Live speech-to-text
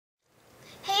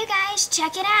guys,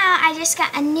 check it out. I just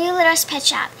got a new Littlest pet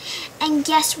shop. And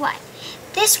guess what?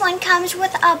 This one comes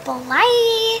with a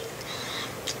Blythe.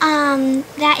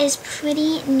 That is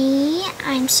pretty neat.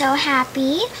 I'm so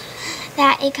happy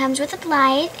that it comes with a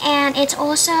Blythe. And it's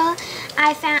also,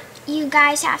 I found, you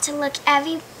guys have to look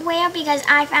everywhere because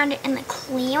I found it in the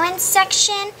clearance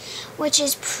section, which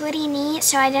is pretty neat.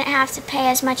 So I didn't have to pay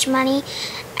as much money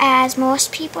as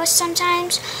most people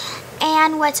sometimes.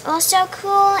 And what's also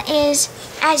cool is,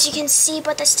 as you can see,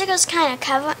 but the sticker's kind of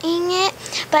covering it,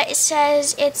 but it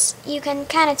says you can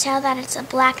kind of tell that it's a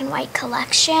black and white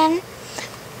collection.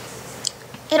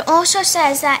 It also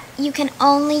says that you can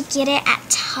only get it at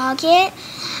Target.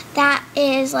 That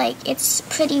is, like, it's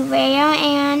pretty rare,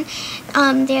 and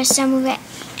there's some red,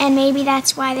 and maybe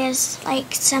that's why there's,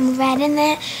 like, some red in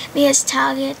it, because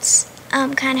Target's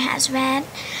kind of has red.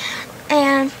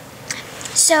 And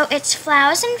so it's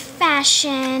flowers and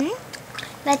fashion.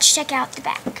 Let's check out the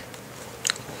back.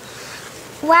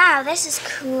 Wow, this is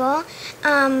cool.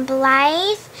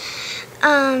 Blythe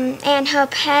and her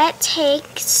pet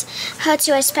takes her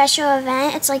to a special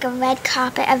event. It's like a red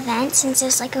carpet event, since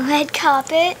there's like a red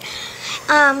carpet.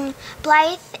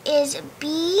 Blythe is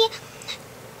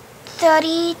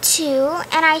B32,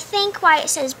 and I think why it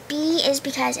says B is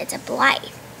because it's a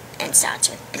Blythe and starts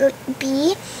with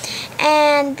B.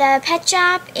 And the pet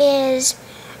shop is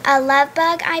a love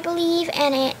bug, I believe,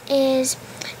 and it is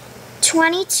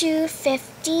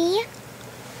 $22.50.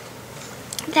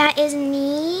 That is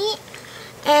neat.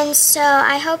 And so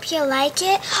I hope you like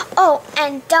it. Oh,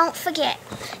 and don't forget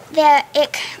that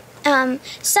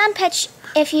some pets,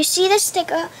 if you see the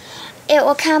sticker, it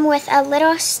will come with a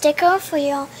little sticker for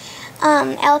your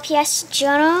LPS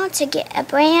journal to get a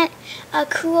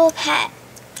cool pet.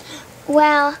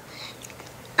 Well,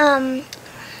 I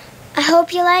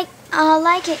hope you like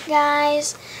it,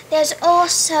 guys. There's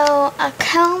also a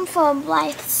comb for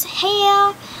Blythe's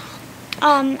hair,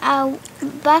 a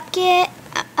bucket,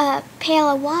 a pail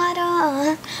of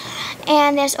water,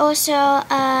 and there's also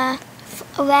a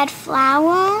red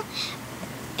flower,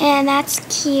 and that's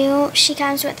cute. She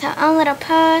comes with her own little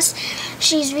purse.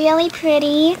 She's really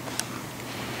pretty.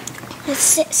 The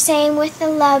same with the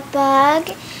love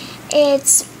bug.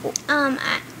 It's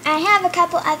I have a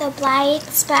couple other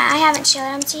Blythes, but I haven't showed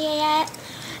them to you yet.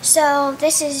 So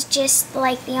this is just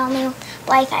like the only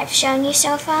Blythe I've shown you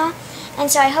so far.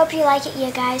 And so I hope you like it, you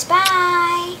guys.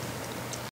 Bye!